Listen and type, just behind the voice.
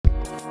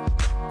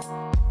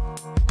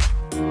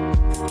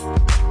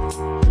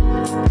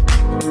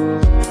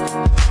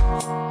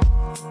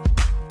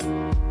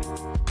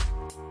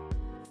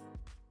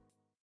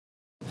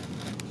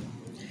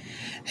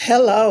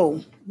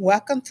Hello,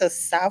 welcome to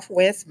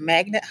Southwest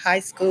Magnet High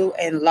School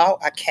and Law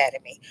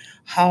Academy,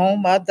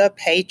 home of the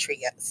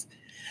Patriots.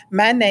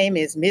 My name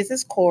is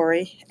Mrs.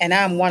 Corey, and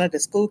I'm one of the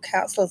school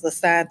counselors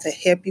assigned to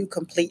help you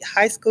complete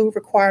high school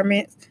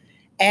requirements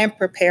and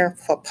prepare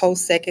for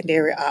post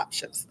secondary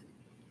options.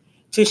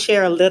 To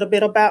share a little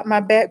bit about my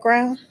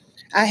background,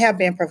 I have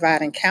been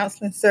providing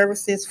counseling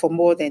services for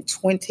more than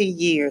 20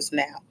 years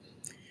now.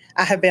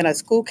 I have been a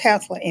school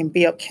counselor in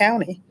Bibb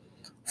County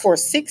for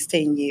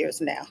 16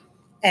 years now,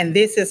 and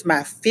this is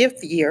my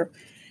fifth year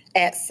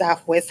at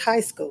Southwest High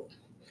School.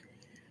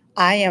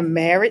 I am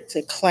married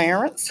to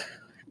Clarence.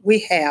 We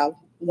have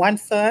one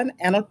son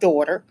and a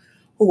daughter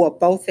who are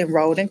both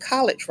enrolled in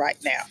college right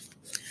now.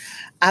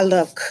 I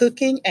love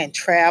cooking and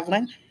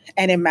traveling,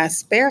 and in my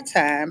spare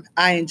time,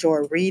 I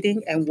enjoy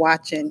reading and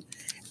watching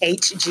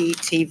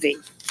HGTV.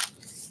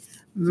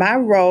 My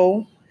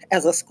role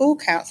as a school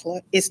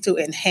counselor is to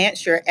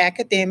enhance your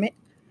academic,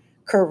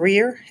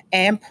 career,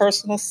 and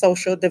personal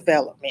social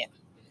development.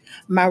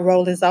 My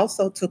role is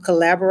also to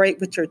collaborate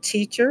with your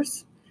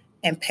teachers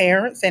and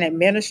parents and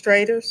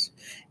administrators,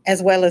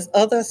 as well as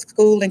other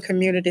school and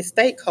community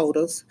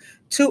stakeholders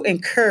to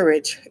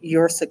encourage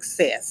your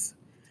success.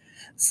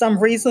 Some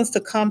reasons to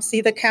come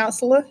see the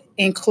counselor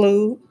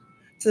include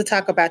to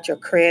talk about your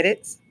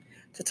credits,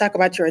 to talk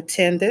about your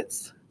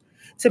attendance,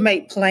 to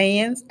make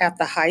plans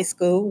after high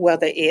school,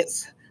 whether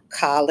it's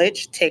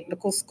college,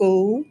 technical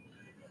school,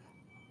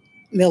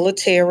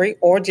 military,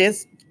 or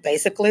just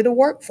basically the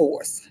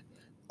workforce.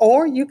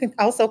 Or you can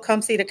also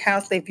come see the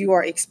counselor if you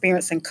are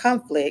experiencing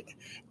conflict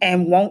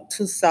and want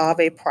to solve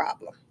a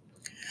problem.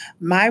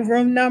 My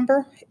room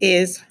number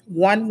is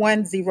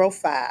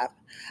 1105.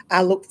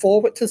 I look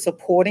forward to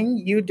supporting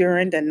you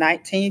during the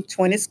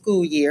 1920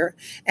 school year,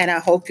 and I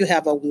hope you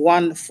have a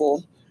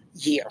wonderful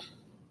year.